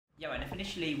Yoann, if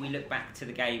initially we look back to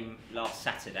the game last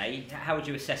Saturday, how would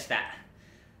you assess that?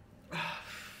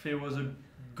 It was a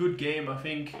good game. I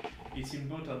think it's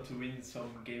important to win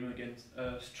some game against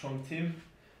a strong team,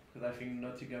 because I think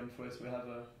Nottingham Forest will have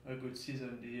a good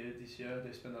season this year.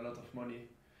 They spend a lot of money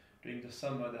during the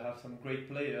summer. They have some great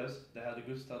players. They had a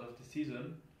good start of the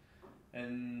season,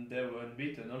 and they were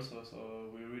unbeaten also.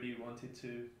 So we really wanted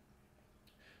to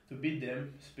beat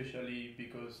them, especially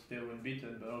because they were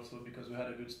unbeaten, but also because we had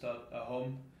a good start at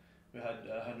home. We had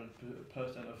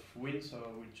 100% of win, so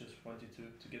we just wanted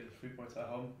to get the 3 points at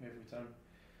home every time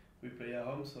we play at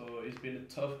home. So it's been a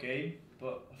tough game,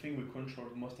 but I think we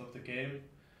controlled most of the game,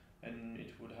 and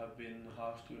it would have been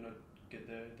harsh to not get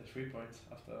the 3 points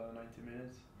after 90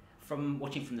 minutes. From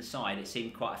watching from the side, it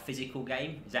seemed quite a physical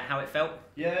game. Is that how it felt?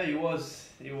 Yeah, it was.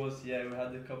 Yeah, we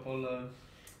had a couple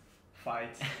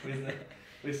fights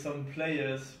with some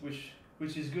players,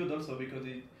 which is good also, because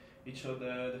it showed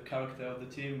the character of the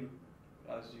team.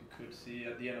 As you could see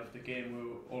at the end of the game, we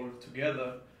were all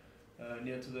together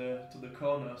near to the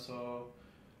corner. So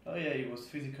yeah, it was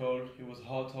physical. It was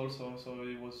hot also. So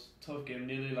it was a tough game,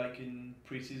 nearly like in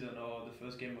pre-season or the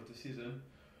first game of the season.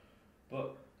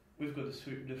 But we've got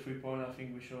the 3 point. I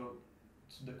think we show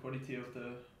the quality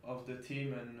of the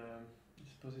team, and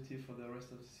it's positive for the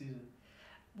rest of the season.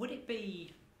 Would it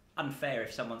be unfair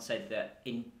if someone said that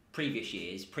in previous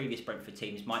years, previous Brentford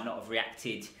teams might not have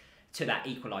reacted to that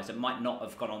equaliser, might not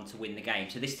have gone on to win the game?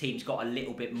 So this team's got a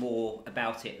little bit more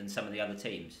about it than some of the other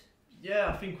teams. Yeah,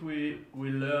 I think we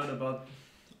learn about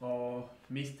our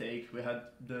mistake we had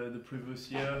the previous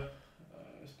year,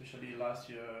 especially last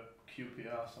year,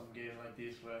 QPR, some game like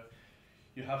this where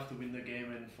you have to win the game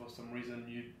and for some reason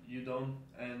you don't.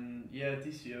 And yeah,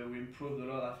 this year we improved a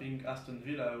lot. I think Aston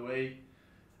Villa away,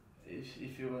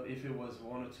 if it was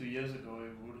 1 or 2 years ago,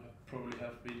 it would probably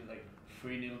have been like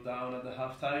 3-0 down at the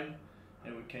half-time,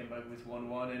 and we came back with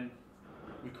 1-1 and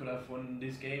we could have won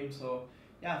this game. So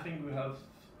yeah, I think we have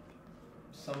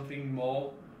something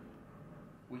more,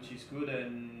 which is good.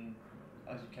 And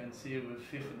as you can see, we're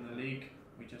 5th in the league.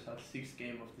 We just had 6th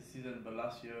game of the season, but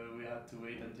last year we had to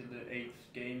wait until the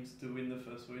 8th games to win the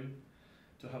first win,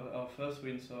 to have our first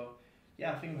win. So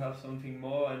yeah, I think we have something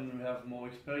more, and we have more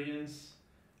experience,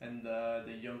 and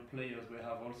the young players we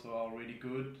have also are really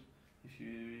good. If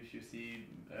you see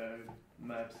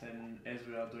Maps and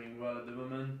Ezra are doing well at the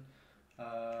moment.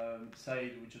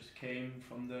 Said, who just came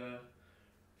from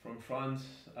France,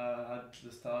 had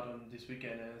the start on this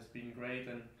weekend and has been great,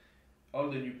 and all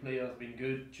the new players have been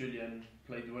good. Julian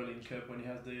played well in Cup when he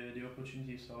has the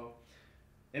opportunity, so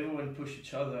everyone push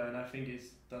each other, and I think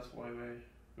that's why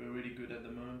we're really good at the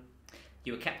moment.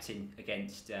 You were captain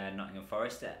against Nottingham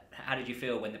Forest. How did you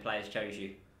feel when the players chose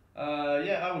you?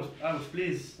 Yeah, I was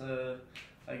pleased.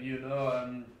 Like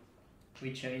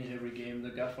we change every game. The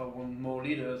Gaffer want more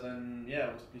leaders, and yeah,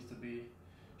 I was pleased to be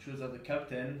chosen as the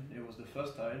captain. It was the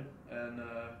first time, and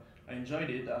I enjoyed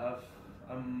it.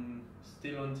 I'm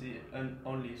still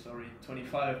only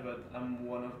 25, but I'm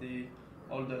one of the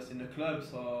oldest in the club.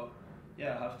 So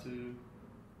yeah, I have to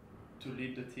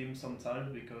lead the team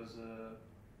sometimes, because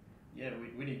yeah,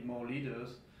 we need more leaders.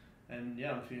 And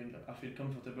yeah, I feel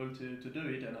comfortable to do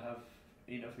it, and I have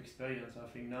enough experience. I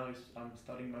think now I'm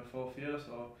starting my 4th year,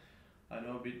 so I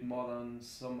know a bit more than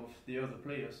some of the other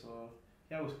players. So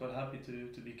yeah, I was quite happy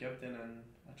to be captain, and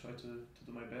I try to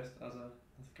do my best as a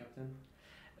captain.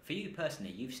 For you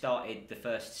personally, you've started the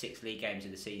first 6 league games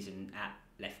of the season at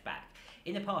left back.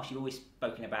 In the past, you've always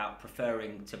spoken about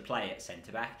preferring to play at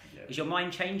centre back. Yeah. Is your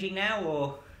mind changing now,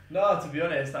 or? No, to be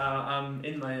honest, I'm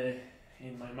in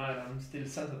my mind, I'm still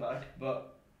centre back,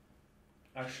 but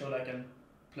I'm sure I can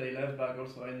play left back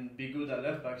also and be good at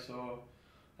left back. So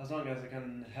as long as I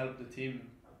can help the team,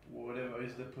 whatever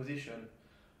is the position,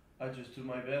 I just do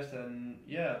my best. And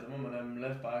yeah, at the moment I'm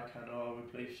left back. I know I will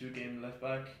play a few games left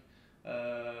back.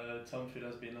 Tomfield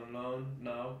has been on loan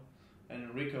now,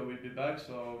 and Rico will be back.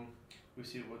 So we'll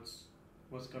see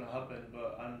what's gonna happen.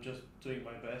 But I'm just doing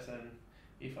my best, and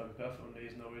if I'm performing, there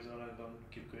is no reason I don't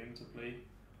keep going to play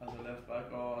as a left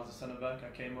back or as a centre back.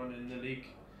 I came on in the league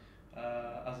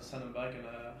as a centre back,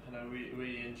 and I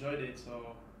really enjoyed it.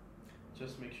 So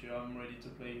just make sure I'm ready to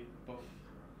play both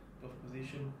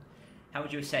positions. How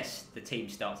would you assess the team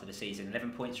start to the season?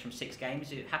 11 points from 6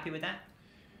 games. Are you happy with that?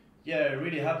 Yeah,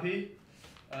 really happy.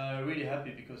 Really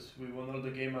happy because we won all the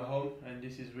game at home, and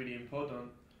this is really important.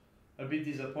 A bit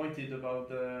disappointed about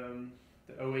the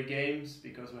away games,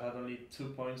 because we had only 2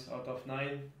 points out of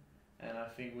 9, and I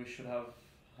think we should have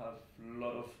a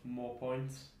lot of more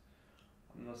points.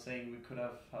 I'm not saying we could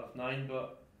have 9,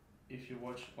 but if you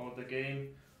watch all the game,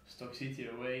 Stoke City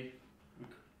away,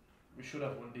 we should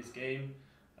have won this game.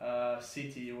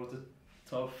 City was a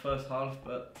tough first half,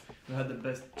 but we had the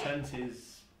best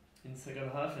chances in second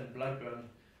half, and Blackburn,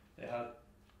 they had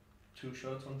 2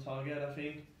 shots on target, I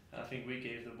think. I think we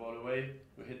gave the ball away.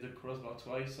 We hit the crossbar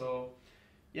twice. So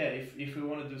yeah, if we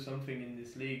want to do something in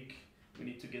this league, we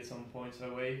need to get some points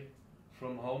away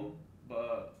from home,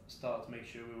 but make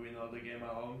sure we win all the game at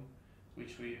home,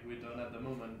 which we don't at the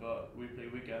moment. But we play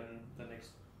Wigan the next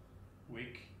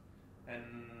week,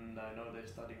 and I know they're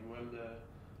starting well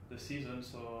the season,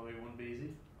 so it won't be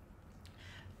easy.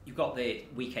 You've got the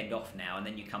weekend off now, and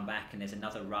then you come back, and there's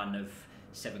another run of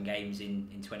 7 games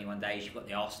in 21 days. You've got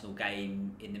the Arsenal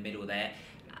game in the middle there.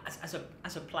 As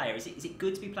a player, is it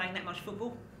good to be playing that much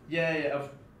football? Yeah.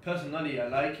 Personally,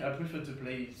 I prefer to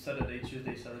play Saturday,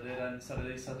 Tuesday, Saturday than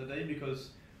Saturday because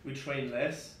we train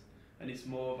less, and it's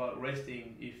more about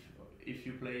resting. If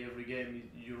you play every game,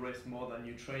 you rest more than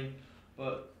you train.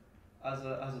 But as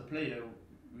a player,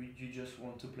 you just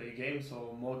want to play games.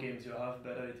 So more games you have,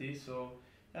 better it is. So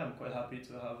yeah, I'm quite happy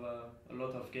to have a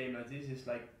lot of games like this. It's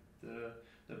like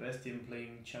the best team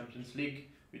playing Champions League.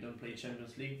 We don't play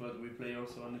Champions League, but we play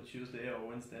also on a Tuesday or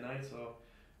Wednesday night. So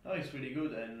no, it's really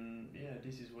good, and yeah,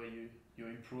 this is where you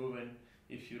improve. And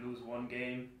if you lose one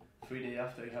game, 3 days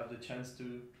after you have the chance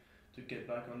to get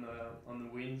back on the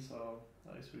win. So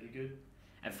it's really good.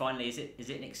 And finally, is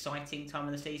it an exciting time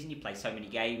of the season? You play so many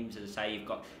games, as I say, you've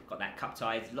got that cup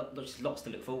tie. Lots to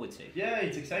look forward to. Yeah,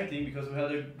 it's exciting because we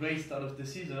had a great start of the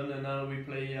season, and now we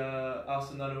play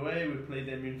Arsenal away. We play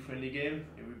them in friendly game.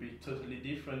 It will be totally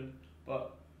different,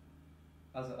 but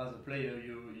as a player,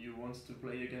 you want to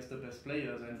play against the best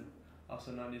players, and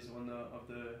Arsenal is one of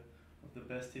the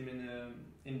best team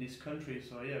in this country.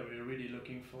 So yeah, we're really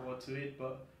looking forward to it.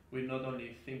 But we're not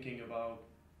only thinking about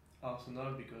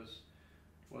Arsenal because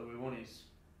what we want is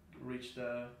reach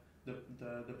the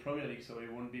Premier League. So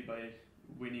it won't be by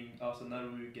winning Arsenal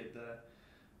we will get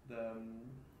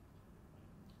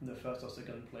the first or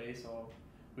second place, or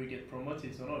we get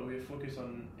promoted. So no, we focus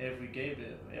on every game.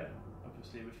 Yeah,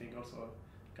 obviously we think also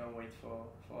can't wait for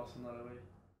Arsenal away.